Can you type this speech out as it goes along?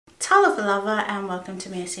Hello lover, and welcome to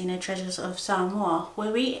Measina Treasures of Samoa,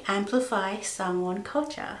 where we amplify Samoan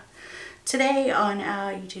culture. Today on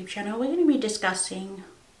our YouTube channel we're going to be discussing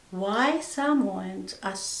why Samoans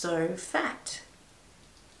are so fat.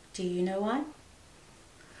 Do you know why?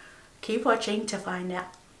 Keep watching to find out.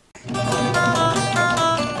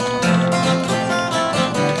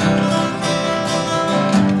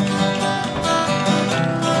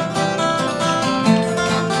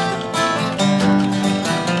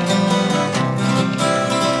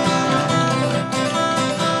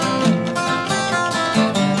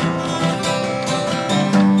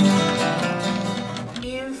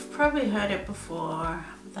 Probably heard it before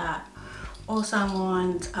that all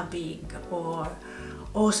Samoans are big or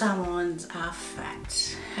all Samoans are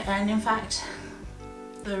fat, and in fact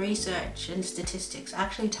the research and statistics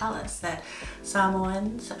actually tell us that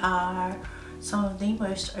Samoans are some of the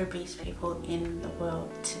most obese people in the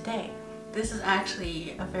world today. This is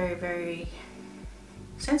actually a very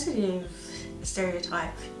sensitive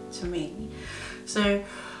stereotype to me. So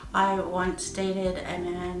I once dated a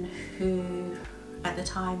man who at the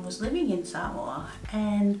time was living in Samoa,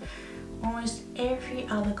 and almost every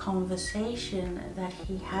other conversation that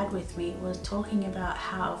he had with me was talking about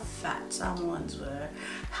how fat Samoans were,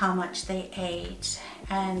 how much they ate,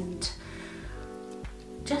 and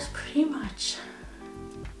just pretty much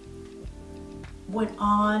went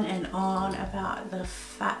on and on about the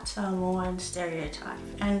fat Samoan stereotype,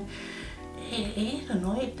 and it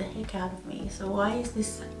annoyed the heck out of me. So why is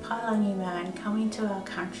this Palangi man coming to our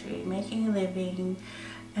country, making a living,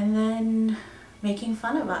 and then making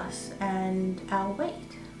fun of us and our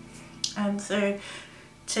weight? And so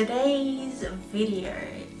today's video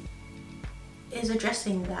is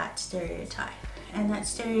addressing that stereotype, and that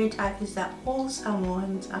stereotype is that all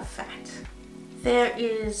Samoans are fat. There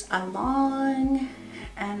is a long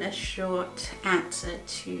and a short answer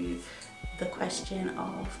to the question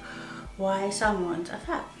of why Samoans are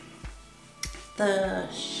fat.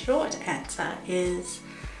 The short answer is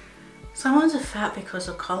Samoans are fat because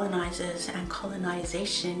of colonizers and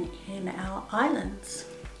colonization in our islands.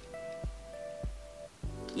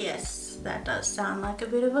 Yes, that does sound like a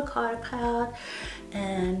bit of a cop-out,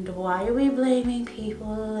 and why are we blaming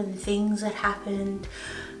people and things that happened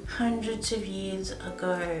hundreds of years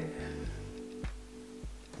ago?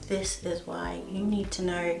 This is why you need to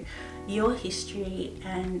know your history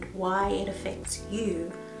and why it affects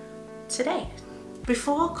you today.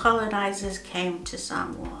 Before colonizers came to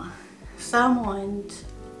Samoa, Samoans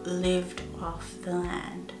lived off the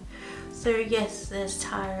land. So yes, there's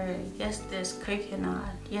taro, yes there's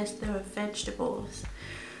coconut, yes there are vegetables.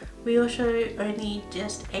 We also only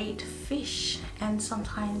just ate fish and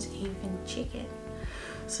sometimes even chicken.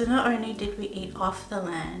 So not only did we eat off the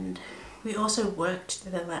land, we also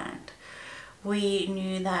worked the land. We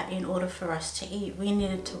knew that in order for us to eat, we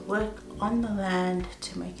needed to work on the land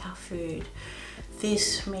to make our food.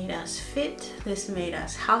 This made us fit, this made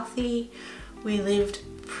us healthy. We lived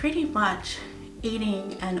pretty much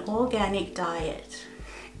eating an organic diet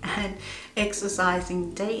and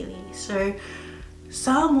exercising daily. So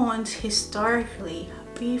Samoans historically,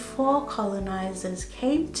 before colonizers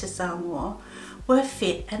came to Samoa, were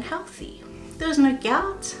fit and healthy. There was no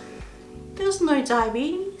gout, there was no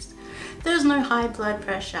diabetes, there was no high blood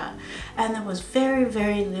pressure, and there was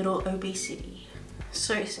very little obesity.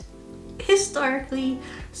 So historically,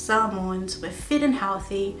 Samoans were fit and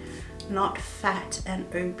healthy, not fat and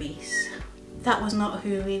obese. That was not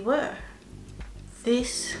who we were.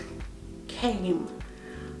 This came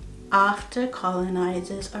after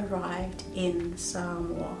colonizers arrived in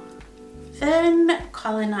Samoa. Then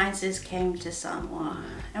colonizers came to Samoa,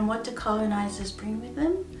 and what did colonizers bring with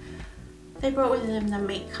them? They brought with them the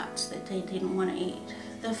meat cuts that they didn't want to eat,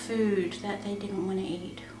 the food that they didn't want to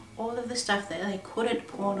eat, all of the stuff that they couldn't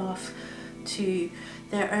pawn off to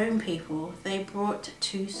their own people, they brought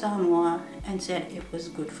to Samoa and said it was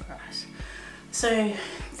good for us. So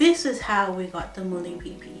this is how we got the muli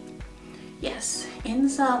pipi. Yes, in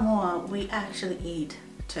Samoa we actually eat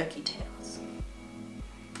turkey tails.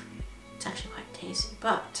 It's actually quite tasty,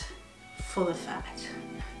 but full of fat.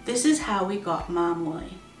 This is how we got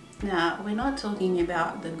mamoi. Now, we're not talking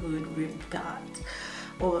about the good rib parts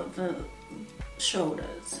or the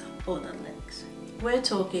shoulders or the legs. We're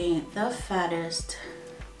talking the fattest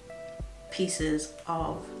pieces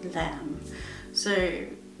of lamb. So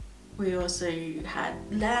we also had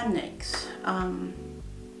lamb necks. I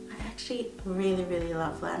actually really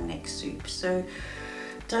love lamb neck soup, so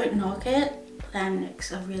don't knock it. Lamb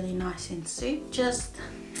necks are really nice in soup, just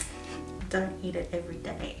don't eat it every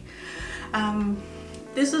day.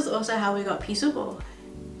 This is also how we got pisubo,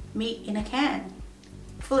 meat in a can.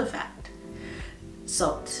 full of fat.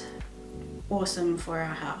 Salt, awesome for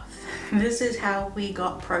our health. This is how we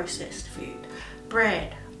got processed food.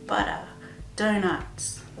 Bread, butter,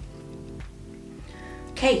 donuts,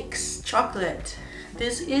 cakes, chocolate.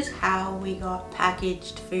 This is how we got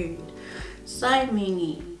packaged food.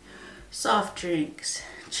 Saimingi, soft drinks,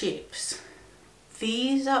 chips.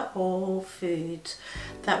 These are all foods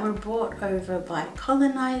that were brought over by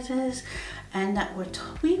colonizers and that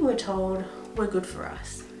we were told were good for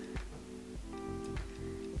us.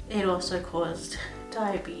 It also caused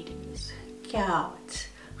diabetes, gout,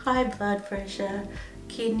 high blood pressure,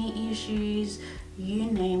 kidney issues, you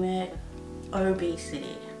name it,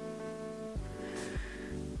 obesity.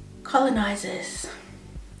 Colonizers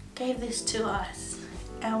gave this to us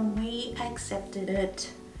and we accepted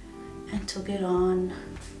it and took it on.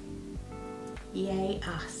 Yay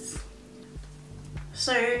us.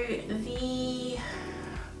 So the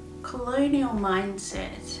colonial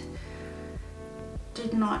mindset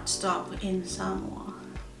did not stop in Samoa.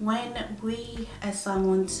 When we as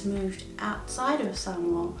Samoans moved outside of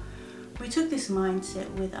Samoa, we took this mindset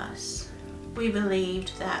with us. We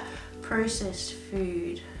believed that processed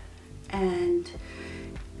food and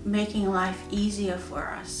making life easier for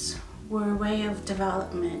us were a way of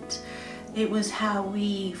development. It was how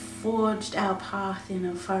we forged our path in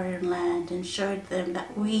a foreign land and showed them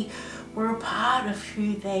that we were a part of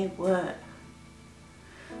who they were.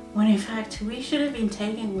 When in fact we should have been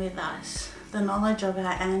taking with us the knowledge of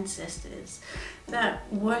our ancestors,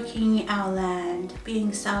 that working our land,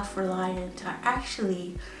 being self-reliant are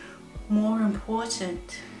actually more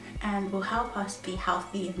important and will help us be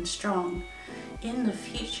healthy and strong in the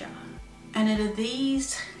future. And it is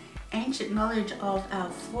these ancient knowledge of our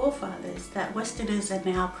forefathers that Westerners are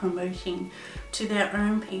now promoting to their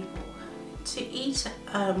own people, to eat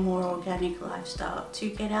a more organic lifestyle, to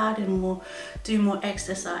get out and do more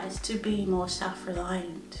exercise, to be more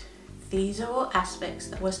self-reliant. These are all aspects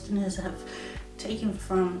that Westerners have taken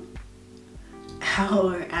from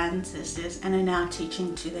our ancestors and are now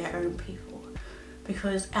teaching to their own people,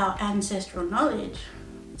 because our ancestral knowledge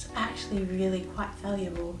is actually really quite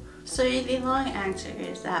valuable. So the long answer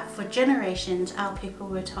is that for generations our people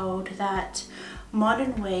were told that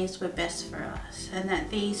modern ways were best for us, and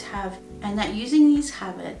that using these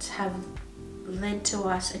habits have led to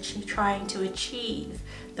us trying to achieve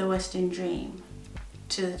the Western dream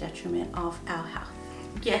to the detriment of our health.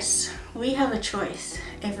 Yes, we have a choice.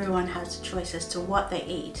 Everyone has a choice as to what they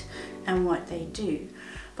eat and what they do.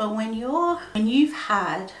 But when you've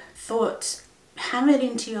had thoughts hammered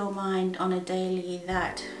into your mind on a daily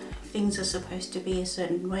that things are supposed to be a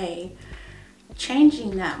certain way,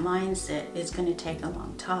 changing that mindset is going to take a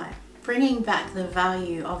long time. Bringing back the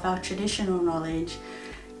value of our traditional knowledge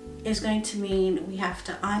is going to mean we have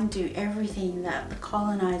to undo everything that the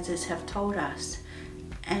colonizers have told us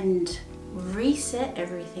and reset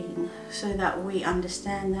everything so that we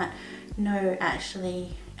understand that no,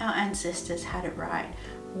 actually our ancestors had it right.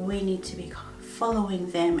 We need to be following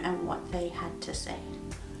them and what they had to say.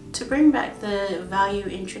 To bring back the value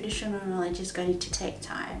in traditional knowledge is going to take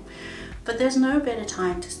time, but there's no better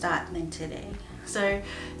time to start than today. So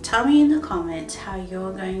tell me in the comments how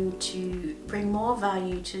you're going to bring more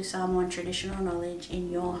value to Samoan traditional knowledge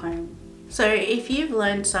in your home. So if you've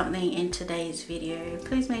learned something in today's video,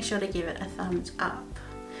 please make sure to give it a thumbs up.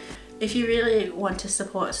 If you really want to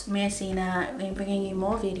support Measina in bringing you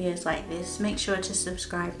more videos like this, make sure to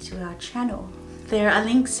subscribe to our channel. There are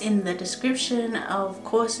links in the description of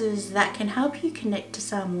courses that can help you connect to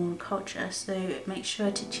Samoan culture, so make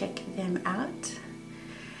sure to check them out.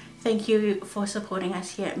 Thank you for supporting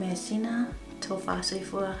us here at Measina. Tō whāsui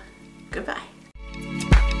fua. Goodbye.